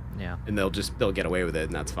 And they'll get away with it,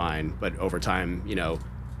 and that's fine. But over time,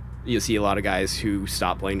 you see a lot of guys who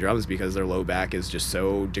stop playing drums because their low back is just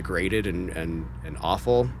so degraded and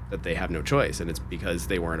awful that they have no choice. And it's because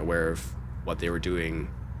they weren't aware of what they were doing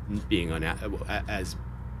being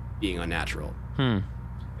unnatural.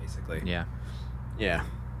 Basically. Yeah. Yeah.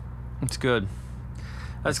 That's good.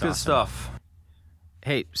 That's good awesome stuff.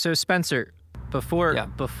 Hey, so Spencer, before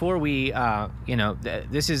we,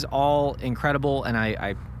 this is all incredible, and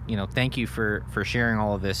I thank you for sharing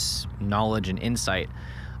all of this knowledge and insight.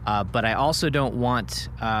 But I also don't want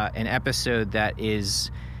an episode that is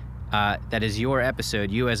your episode,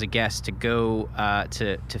 you as a guest, to go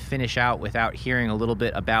to finish out without hearing a little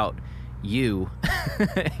bit about you.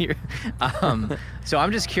 So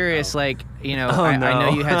I'm just curious, I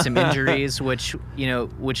know you had some injuries, which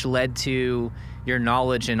led to your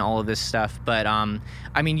knowledge and all of this stuff. But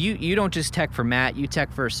I mean, you don't just tech for Matt, you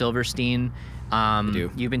tech for Silverstein.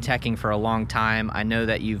 You've been teching for a long time. I know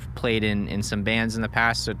that you've played in some bands in the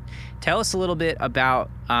past. So tell us a little bit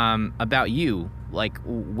about you, like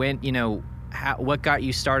when, what got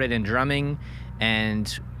you started in drumming, and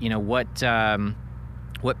what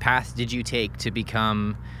path did you take to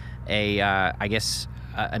become I guess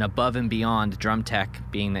an above and beyond drum tech,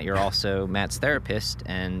 being that you're also Matt's therapist,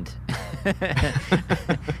 and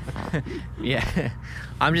yeah,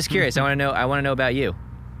 I'm just curious. I want to know about you.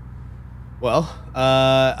 Well,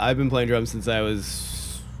 I've been playing drums since I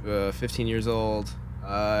was 15 years old.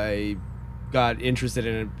 I got interested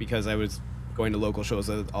in it because I was going to local shows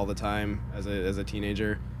all the time as a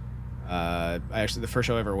teenager. The first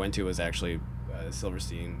show I ever went to was actually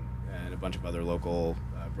Silverstein and a bunch of other local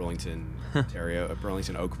Burlington, Ontario,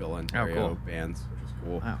 Burlington, Oakville, Ontario bands, which was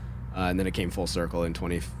cool. Wow. And then it came full circle in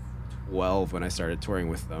 2012 when I started touring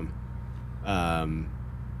with them.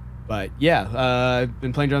 But yeah, I've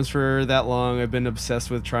been playing drums for that long. I've been obsessed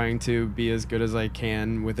with trying to be as good as I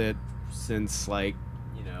can with it since I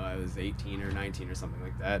was 18 or 19 or something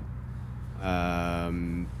like that.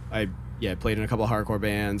 I played in a couple of hardcore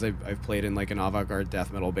bands. I've played in an avant-garde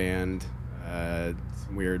death metal band,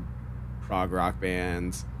 some weird prog rock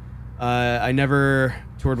bands. I never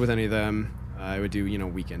toured with any of them. I would do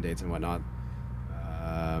weekend dates and whatnot.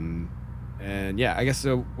 And yeah, I guess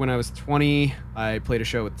so. When I was 20, I played a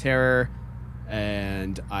show with Terror,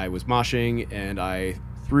 and I was moshing, and I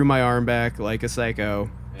threw my arm back like a psycho,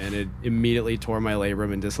 and it immediately tore my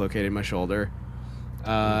labrum and dislocated my shoulder.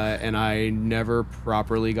 And I never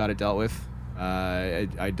properly got it dealt with.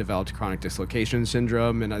 I developed chronic dislocation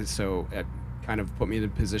syndrome, and so it kind of put me in a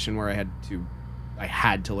position where I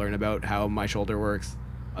had to learn about how my shoulder works.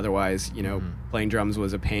 Otherwise, playing drums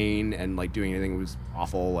was a pain, and doing anything was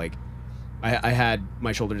awful. I had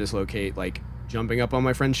my shoulder dislocate, jumping up on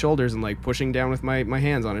my friend's shoulders and pushing down with my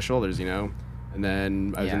hands on his shoulders, And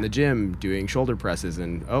then I was in the gym doing shoulder presses,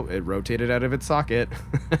 and it rotated out of its socket.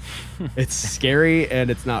 It's scary and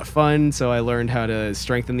it's not fun. So I learned how to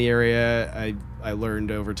strengthen the area. I learned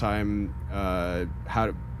over time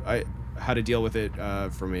how to deal with it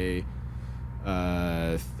from a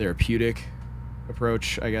therapeutic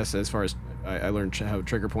approach, I guess. As far as I learned how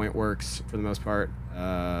trigger point works for the most part.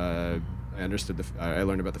 I understood I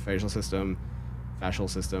learned about the fascial system.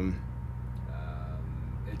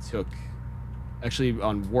 It took. Actually,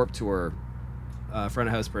 on Warped Tour, front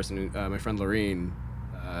of house person, my friend Lorene,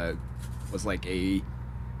 was a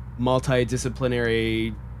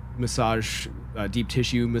multidisciplinary massage, deep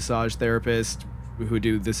tissue massage therapist who would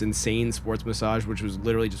do this insane sports massage, which was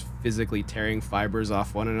literally just physically tearing fibers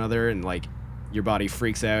off one another, and your body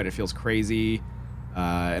freaks out. It feels crazy,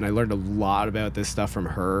 and I learned a lot about this stuff from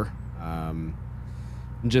her.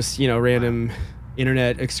 Just random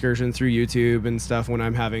internet excursion through YouTube and stuff. When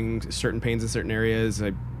I'm having certain pains in certain areas,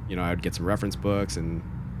 I would get some reference books and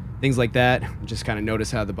things like that. Just kind of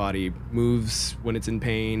notice how the body moves when it's in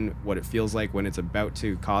pain, what it feels like when it's about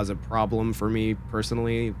to cause a problem for me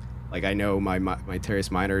personally. I know my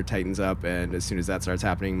teres minor tightens up, and as soon as that starts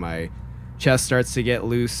happening, my chest starts to get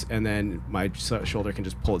loose, and then my shoulder can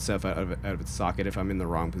just pull itself out of its socket if I'm in the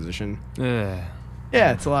wrong position.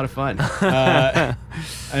 Yeah, it's a lot of fun.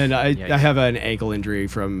 And I have an ankle injury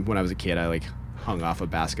from when I was a kid. I hung off a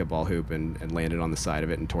basketball hoop and landed on the side of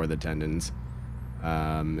it and tore the tendons.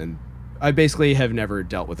 And I basically have never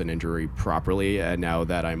dealt with an injury properly. And now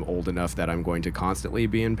that I'm old enough that I'm going to constantly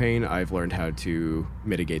be in pain, I've learned how to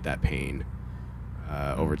mitigate that pain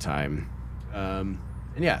over time. And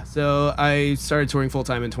yeah, so I started touring full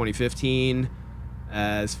time in 2015.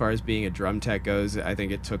 As far as being a drum tech goes, I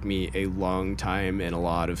think it took me a long time and a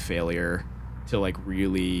lot of failure to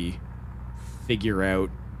really figure out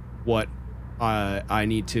what I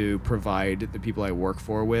need to provide the people I work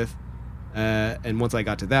for with. And once I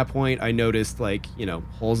got to that point, I noticed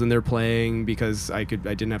holes in their playing, because I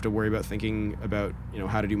didn't have to worry about thinking about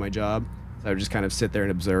how to do my job. So I would just kind of sit there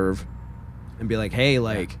and observe and be like, hey,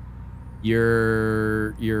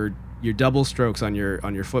 your double strokes on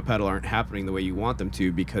your foot pedal aren't happening the way you want them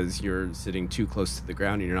to, because you're sitting too close to the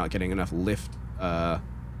ground and you're not getting enough lift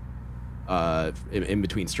in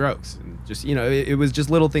between strokes. And just it was just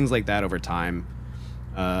little things like that over time.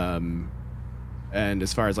 And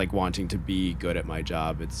as far as wanting to be good at my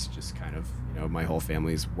job, it's just kind of my whole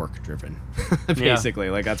family's work driven. Basically,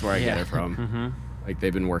 that's where I get it from. Mm-hmm.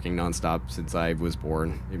 They've been working nonstop since I was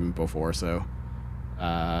born, even before. So.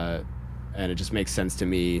 And it just makes sense to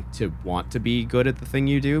me to want to be good at the thing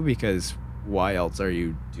you do, because why else are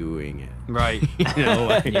you doing it? Right.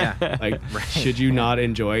 Should you not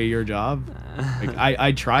enjoy your job?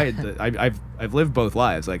 I tried. I've lived both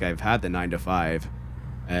lives. I've had the 9 to 5,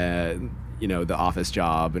 the office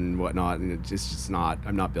job and whatnot, and it's just not.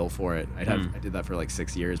 I'm not built for it. I did that for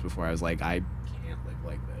 6 years before I was I can't live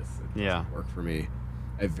like this. It doesn't work for me.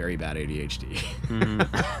 I have very bad ADHD.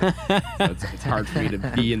 Mm-hmm. So it's hard for me to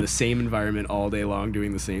be in the same environment all day long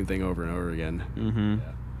doing the same thing over and over again.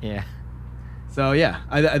 Mm-hmm. Yeah. So yeah,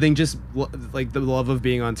 I think just like the love of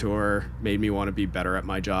being on tour made me want to be better at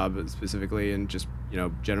my job specifically, and just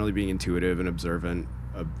generally being intuitive and observant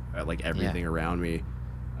of like everything around me,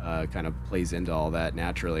 kind of plays into all that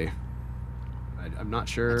naturally. I'm not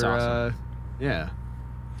sure. That's awesome. Yeah.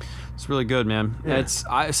 It's really good, man. Yeah.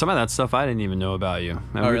 Some of that stuff I didn't even know about you. And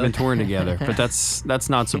we've really? been touring together, but that's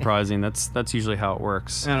not surprising. That's usually how it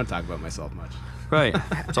works. I don't talk about myself much. Right.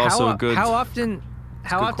 It's also a good. How often do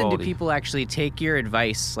quality. people actually take your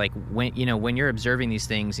advice? Like when you're observing these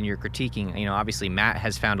things and you're critiquing, obviously Matt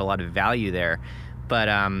has found a lot of value there. But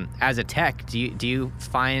as a tech, do you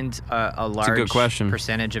find a large good question.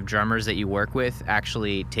 percentage of drummers that you work with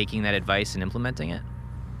actually taking that advice and implementing it?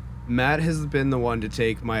 Matt has been the one to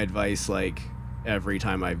take my advice like every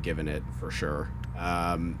time I've given it, for sure.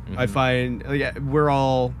 I find we're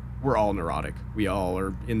all neurotic. We all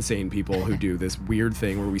are insane people who do this weird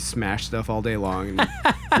thing where we smash stuff all day long and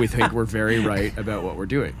we think we're very right about what we're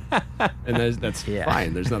doing, and that's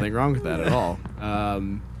fine. There's nothing wrong with that at all.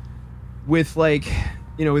 With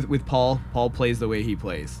with Paul plays the way he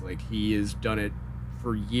plays. Like, he has done it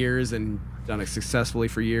for years and done it successfully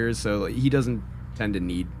for years, so he doesn't tend to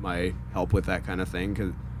need my help with that kind of thing,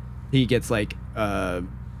 because he gets like a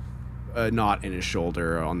knot in his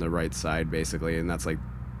shoulder on the right side basically, and that's like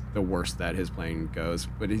the worst that his playing goes.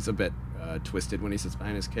 But he's a bit twisted when he sits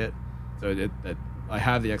behind his kit, so I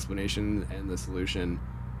have the explanation and the solution,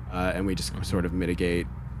 and we just sort of mitigate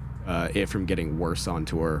it from getting worse on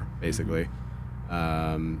tour basically,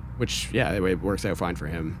 which it works out fine for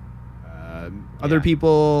him. Other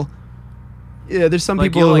people, there's some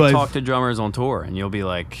like, people you'll who talk to drummers on tour and you'll be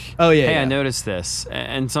like, hey, I noticed this,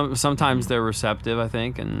 and sometimes they're receptive, I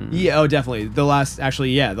think. And definitely the last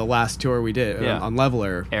tour we did on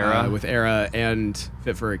Leveler Era with Era and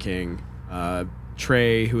Fit for a King,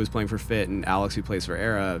 Trey, who was playing for Fit, and Alex, who plays for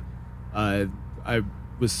Era. I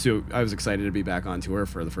was excited to be back on tour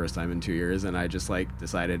for the first time in 2 years, and I just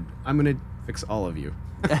decided I'm gonna fix all of you.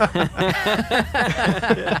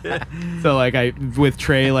 So with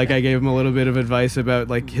Trey, I gave him a little bit of advice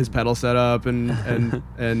about his pedal setup and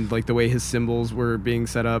the way his cymbals were being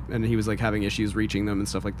set up, and he was having issues reaching them and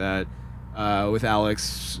stuff like that. With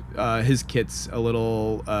Alex, his kit's a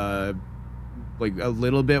little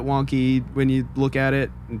bit wonky when you look at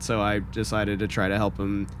it, and so I decided to try to help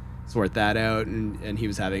him sort that out, and he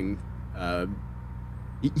was having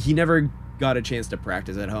he never got a chance to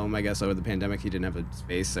practice at home, I guess. Over the pandemic, he didn't have a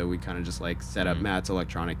space, so we kind of just set up Matt's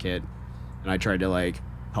electronic kit, and I tried to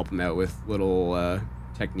help him out with little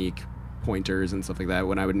technique pointers and stuff like that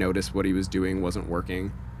when I would notice what he was doing wasn't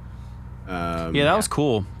working. That was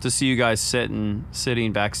cool to see you guys sitting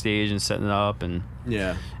backstage and setting it up and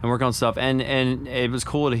work on stuff, and it was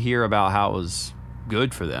cool to hear about how it was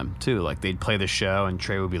good for them too. They'd play the show and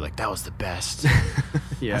Trey would be like, that was the best.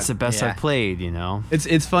 That's the best I played.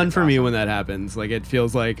 It's fun for me when that happens. It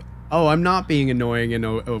feels like, oh, I'm not being annoying and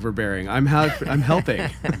overbearing. I'm helping.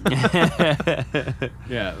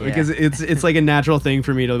 Because it's a natural thing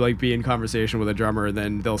for me to be in conversation with a drummer, and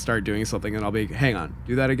then they'll start doing something and I'll be, hang on,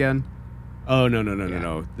 do that again. Oh,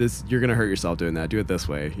 no. This, you're gonna hurt yourself doing that. Do it this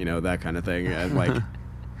way. That kind of thing. And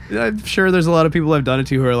I'm sure there's a lot of people I've done it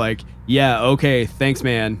to who are like, yeah, okay, thanks,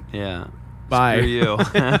 man. Yeah. Bye. Screw you.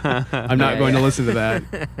 I'm not going to listen to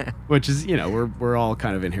that. Which is, we're all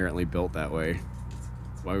kind of inherently built that way.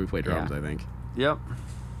 That's why we play drums, I think. Yep.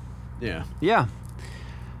 Yeah. Yeah.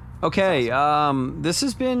 Okay. Awesome. This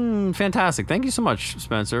has been fantastic. Thank you so much,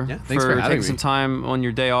 Spencer. Yeah, thanks for having taking some time on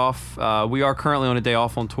your day off. We are currently on a day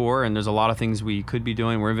off on tour, and there's a lot of things we could be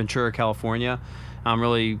doing. We're in Ventura, California. I'm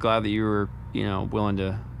really glad that you were, willing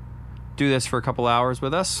to do this for a couple hours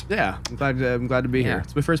with us. Yeah, I'm glad to be here.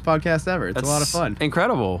 It's my first podcast ever. It's a lot of fun.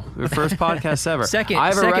 Incredible. Your first podcast ever. I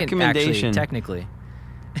have a recommendation. Actually, technically.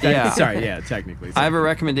 Technically. I have a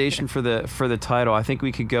recommendation for the title. I think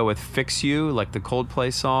we could go with "Fix You," like the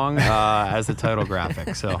Coldplay song, as the title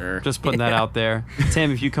graphic. So just putting that out there.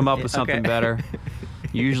 Tim, if you come up with something better,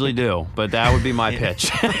 you usually do, but that would be my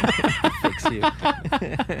pitch. Fix you.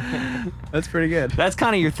 That's pretty good. That's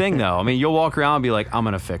kind of your thing, though. I mean, you'll walk around and be like, I'm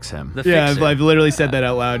going to fix him. I've literally said that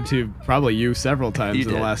out loud to probably you several times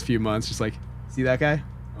in the last few months. Just see that guy?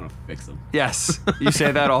 I'm going to fix him. Yes, you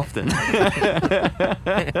say that often.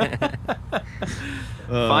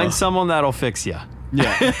 Find someone that'll fix you.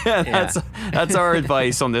 Yeah. That's our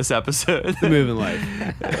advice on this episode. It's a moving life.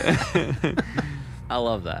 I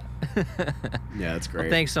love that. Yeah, that's great. Well,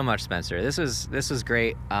 thanks so much, Spencer. This was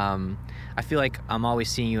great. I feel like I'm always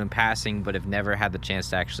seeing you in passing, but have never had the chance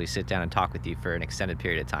to actually sit down and talk with you for an extended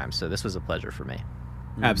period of time. So this was a pleasure for me.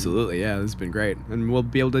 Absolutely, yeah, this has been great, and we'll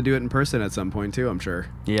be able to do it in person at some point too, I'm sure.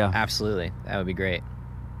 Yeah, Absolutely. That would be great.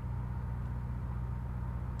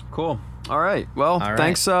 cool. All right. Well,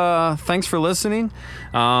 thanks for listening.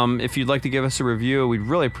 If you'd like to give us a review, we'd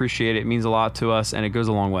really appreciate it. It means a lot to us, and it goes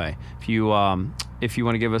a long way. If you want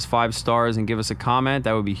to give us 5 stars and give us a comment,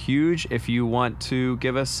 that would be huge. If you want to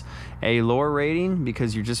give us a lower rating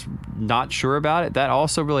because you're just not sure about it, that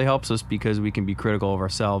also really helps us because we can be critical of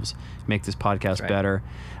ourselves, make this podcast better.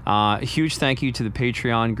 A huge thank you to the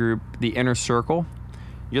Patreon group, The Inner Circle.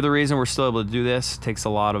 You're the reason we're still able to do this. It takes a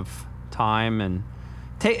lot of time, and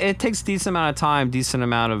it takes decent amount of time, decent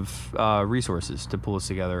amount of resources to pull this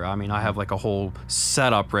together. I mean, I have like a whole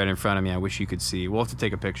setup right in front of me. I wish you could see. We'll have to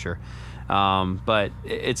take a picture. But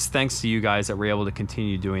it's thanks to you guys that we're able to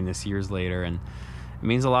continue doing this years later. And it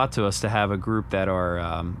means a lot to us to have a group that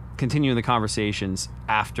are continuing the conversations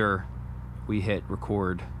after we hit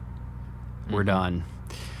record. We're done.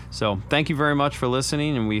 So thank you very much for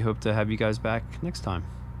listening, and we hope to have you guys back next time.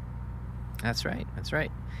 That's right.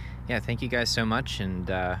 Yeah, thank you guys so much, and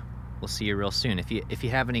we'll see you real soon. If you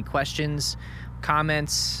have any questions,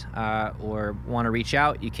 comments, or want to reach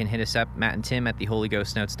out, you can hit us up, Matt and Tim, at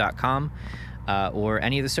theholyghostnotes.com, or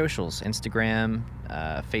any of the socials, Instagram,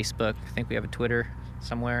 Facebook. I think we have a Twitter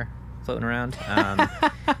somewhere floating around.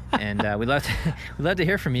 And we'd love to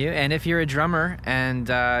hear from you. And if you're a drummer and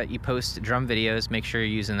you post drum videos, make sure you're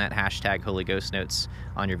using that hashtag Holy Ghost Notes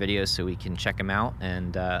on your videos so we can check them out.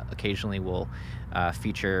 And occasionally we'll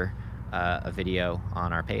feature a video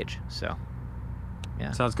on our page. So,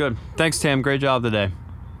 yeah. Sounds good. Thanks, Tim. Great job today.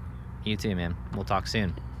 You too, man. We'll talk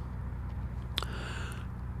soon.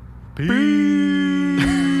 Peace.